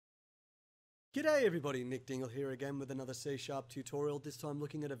G'day everybody, Nick Dingle here again with another C# tutorial, this time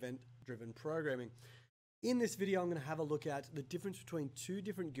looking at event-driven programming. In this video I'm going to have a look at the difference between two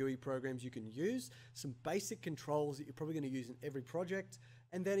different GUI programs you can use, some basic controls that you're probably going to use in every project,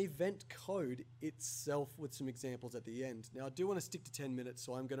 and then event code itself with some examples at the end. Now I do want to stick to 10 minutes,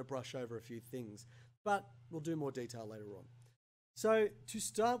 so I'm going to brush over a few things, but we'll do more detail later on. So to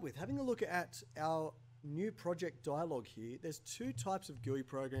start with, having a look at our new project dialog here, there's two types of GUI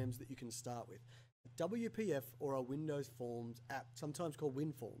programs that you can start with, a WPF or a Windows Forms app, sometimes called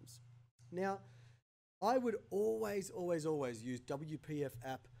WinForms. Now, I would always use WPF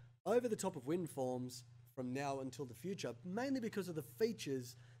app over the top of WinForms from now until the future, mainly because of the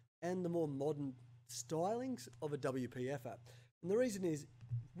features and the more modern stylings of a WPF app. And the reason is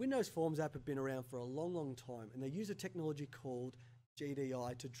Windows Forms app have been around for a long time, and they use a technology called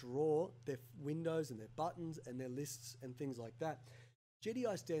GDI to draw their windows and their buttons and their lists and things like that.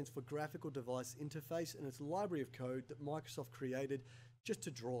 GDI stands for Graphical Device Interface, and it's a library of code that Microsoft created just to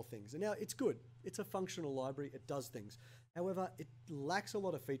draw things. And now it's good. It's a functional library. It does things. However, it lacks a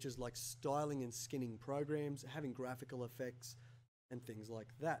lot of features like styling and skinning programs, having graphical effects, and things like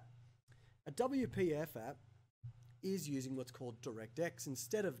that. A WPF app is using what's called DirectX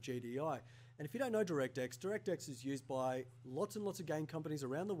instead of GDI. And if you don't know DirectX, DirectX is used by lots and lots of game companies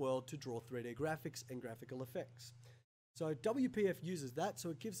around the world to draw 3D graphics and graphical effects. So WPF uses that,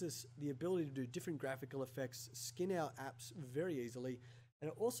 so it gives us the ability to do different graphical effects, skin our apps very easily, and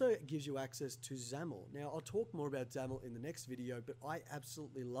it also gives you access to XAML. Now, I'll talk more about XAML in the next video, but I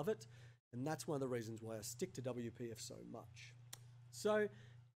absolutely love it, and that's one of the reasons why I stick to WPF so much. So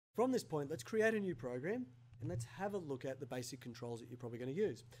from this point, let's create a new program, and let's have a look at the basic controls that you're probably going to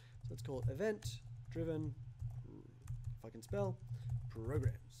use. So let's call it event-driven, if I can spell,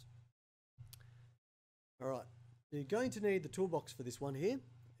 programs. All right, you're going to need the toolbox for this one here,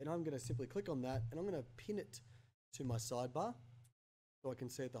 and I'm going to simply click on that, and I'm going to pin it to my sidebar so I can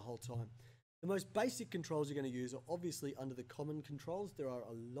see it the whole time. The most basic controls you're going to use are obviously under the common controls. There are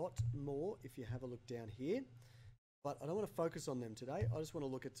a lot more if you have a look down here, but I don't want to focus on them today. I just want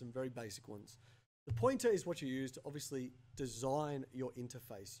to look at some very basic ones. The pointer is what you use to obviously design your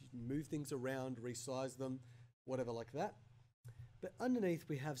interface. You can move things around, resize them, whatever like that. But underneath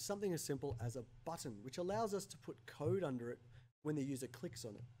we have something as simple as a button, which allows us to put code under it when the user clicks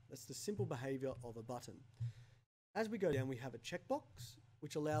on it. That's the simple behavior of a button. As we go down, we have a checkbox,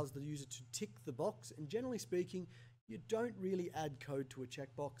 which allows the user to tick the box. And generally speaking, you don't really add code to a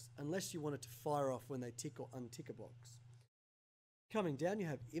checkbox unless you want it to fire off when they tick or untick a box. Coming down, you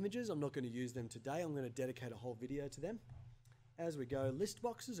have images. I'm not going to use them today. I'm going to dedicate a whole video to them. As we go, list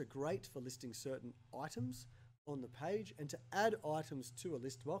boxes are great for listing certain items on the page. And to add items to a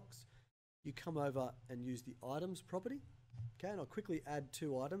list box, you come over and use the items property. Okay, and I'll quickly add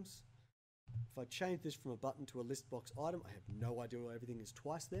two items. If I change this from a button to a list box item, I have no idea why everything is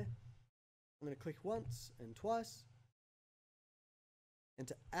twice there. I'm going to click once and twice. And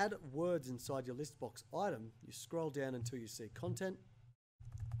to add words inside your list box item, you scroll down until you see content.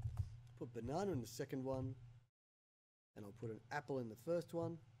 Put banana in the second one, and I'll put an apple in the first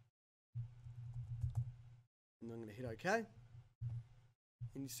one. And I'm going to hit OK.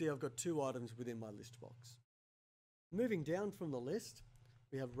 And you see I've got two items within my list box. Moving down from the list,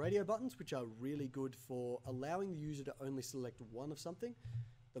 we have radio buttons, which are really good for allowing the user to only select one of something.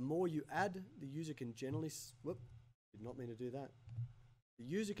 The more you add, the user can generally... Whoop, did not mean to do that. The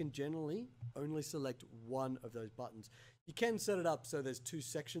user can generally only select one of those buttons. You can set it up so there's two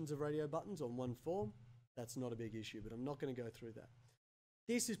sections of radio buttons on one form. That's not a big issue, but I'm not going to go through that.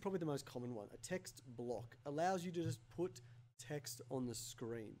 This is probably the most common one. A text block allows you to just put text on the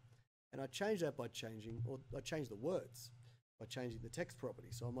screen. And I change that by changing, or I change the words by changing the text property.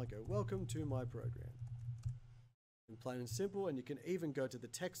 So I might go, welcome to my program. And plain and simple, and you can even go to the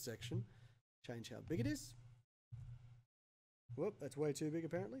text section, change how big it is. Whoop, that's way too big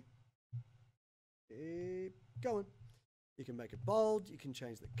apparently. Keep going. You can make it bold, you can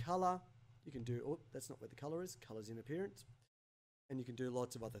change the color, you can do, oh, that's not where the color is, color's in appearance. And you can do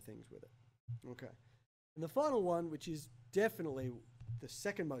lots of other things with it. Okay. And the final one, which is definitely the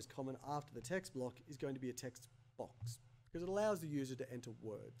second most common after the text block, is going to be a text box, because it allows the user to enter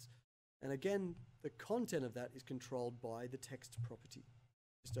words. And again, the content of that is controlled by the text property,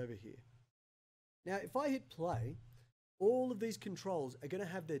 just over here. Now, if I hit play, all of these controls are going to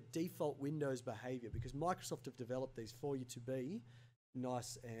have their default Windows behavior because Microsoft have developed these for you to be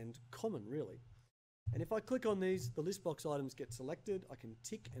nice and common, really. And if I click on these, the list box items get selected. I can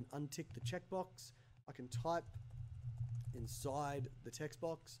tick and untick the checkbox. I can type inside the text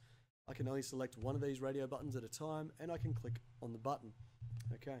box. I can only select one of these radio buttons at a time, and I can click on the button.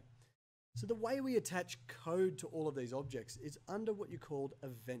 Okay. So the way we attach code to all of these objects is under what you called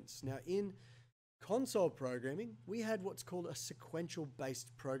events. Now in console programming, we had what's called a sequential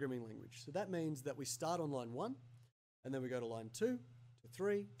based programming language. So that means that we start on line 1 and then we go to line 2 to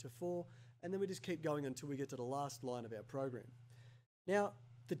 3 to 4 and then we just keep going until we get to the last line of our program. Now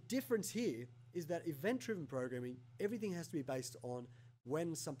the difference here is that event-driven programming, everything has to be based on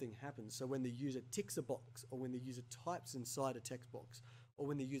when something happens. So when the user ticks a box, or when the user types inside a text box, or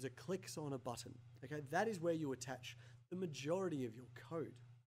when the user clicks on a button. Okay, that is where you attach the majority of your code.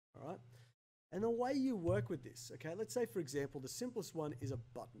 All right. And the way you work with this, okay, let's say for example, the simplest one is a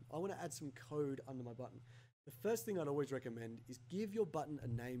button. I want to add some code under my button. The first thing I'd always recommend is give your button a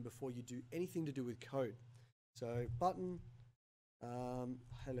name before you do anything to do with code. So button,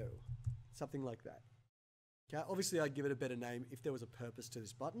 hello, something like that. Okay, obviously I'd give it a better name if there was a purpose to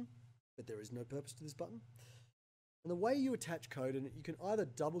this button, but there is no purpose to this button. And the way you attach code in it, you can either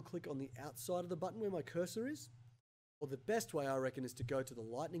double click on the outside of the button where my cursor is, or the best way I reckon is to go to the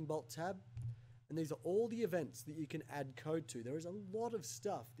lightning bolt tab. And these are all the events that you can add code to. There is a lot of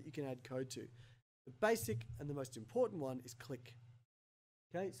stuff that you can add code to. The basic and the most important one is click.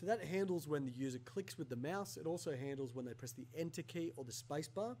 Okay, so that handles when the user clicks with the mouse. It also handles when they press the enter key or the space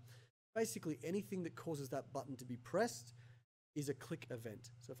bar. Basically anything that causes that button to be pressed is a click event.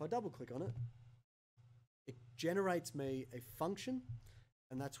 So if I double click on it, it generates me a function,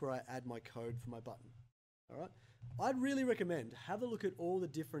 and that's where I add my code for my button. All right. I'd really recommend have a look at all the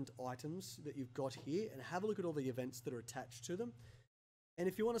different items that you've got here and have a look at all the events that are attached to them. And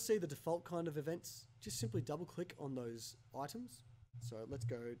if you want to see the default kind of events, just simply double click on those items. So let's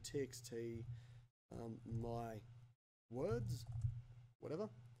go txt my words, whatever.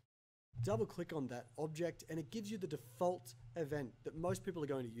 Double click on that object and it gives you the default event that most people are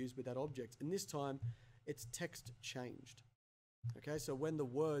going to use with that object. And this time it's text changed. Okay, so when the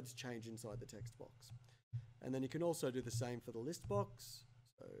words change inside the text box. And then you can also do the same for the list box.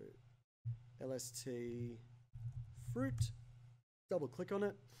 So lst fruit, double click on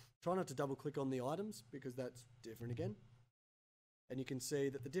it. Try not to double click on the items because that's different again. And you can see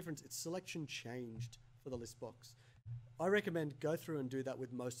that the difference, it's selection changed for the list box. I recommend go through and do that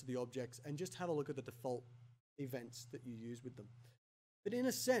with most of the objects and just have a look at the default events that you use with them. But in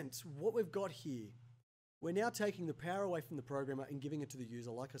a sense, what we've got here, we're now taking the power away from the programmer and giving it to the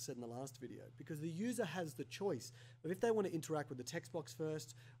user, like I said in the last video, because the user has the choice of if they want to interact with the text box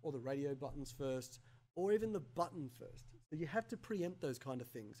first, or the radio buttons first, or even the button first. So you have to preempt those kind of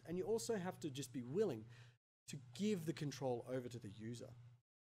things. And you also have to just be willing to give the control over to the user.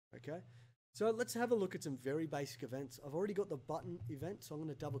 Okay? So let's have a look at some very basic events. I've already got the button event, so I'm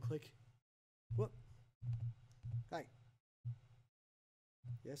going to double click. Whoop. Hey.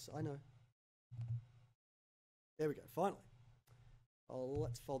 Yes, I know. There we go, finally.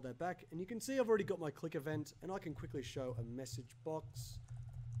 Let's fold that back. And you can see I've already got my click event, and I can quickly show a message box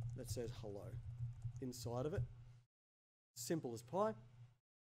that says hello inside of it. Simple as pie.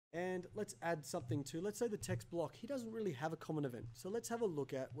 And let's add something to, let's say the text block. He doesn't really have a common event. So let's have a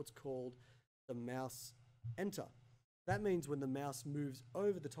look at what's called the mouse enter. That means when the mouse moves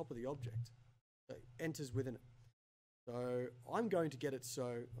over the top of the object, so it enters within it. So I'm going to get it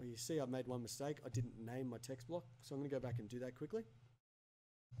so, well, you see I made one mistake. I didn't name my text block. So I'm going to go back and do that quickly.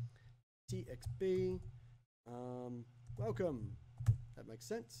 TXB, welcome. That makes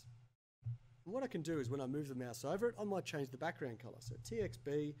sense. And what I can do is when I move the mouse over it, I might change the background color. So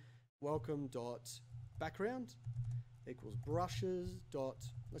TXB welcome dot background equals brushes dot,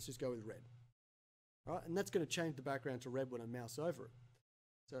 let's just go with red. All right, and that's going to change the background to red when I mouse over it.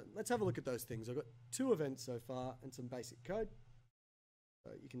 So let's have a look at those things. I've got 2 events so far and some basic code.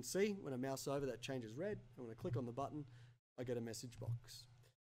 So you can see when I mouse over that changes red, and when I click on the button, I get a message box.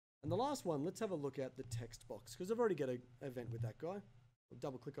 And the last one, let's have a look at the text box because I've already got an event with that guy. I'll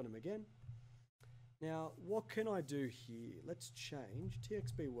double click on him again. Now, what can I do here? Let's change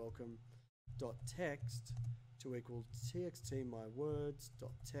txb welcome dot text to equal txt my words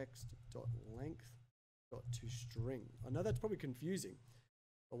dot text dot length dot to string. I know that's probably confusing,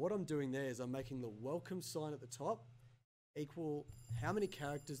 but what I'm doing there is I'm making the welcome sign at the top equal how many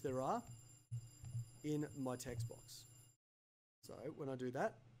characters there are in my text box. So when I do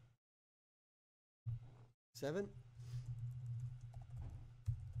that, 7.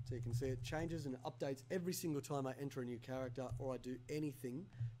 So you can see it changes and updates every single time I enter a new character or I do anything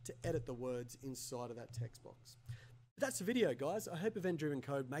to edit the words inside of that text box. But that's the video, guys. I hope event-driven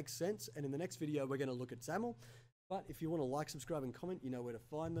code makes sense, and in the next video we're going to look at XAML. But if you want to like, subscribe and comment, you know where to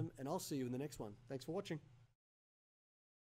find them, and I'll see you in the next one. Thanks for watching.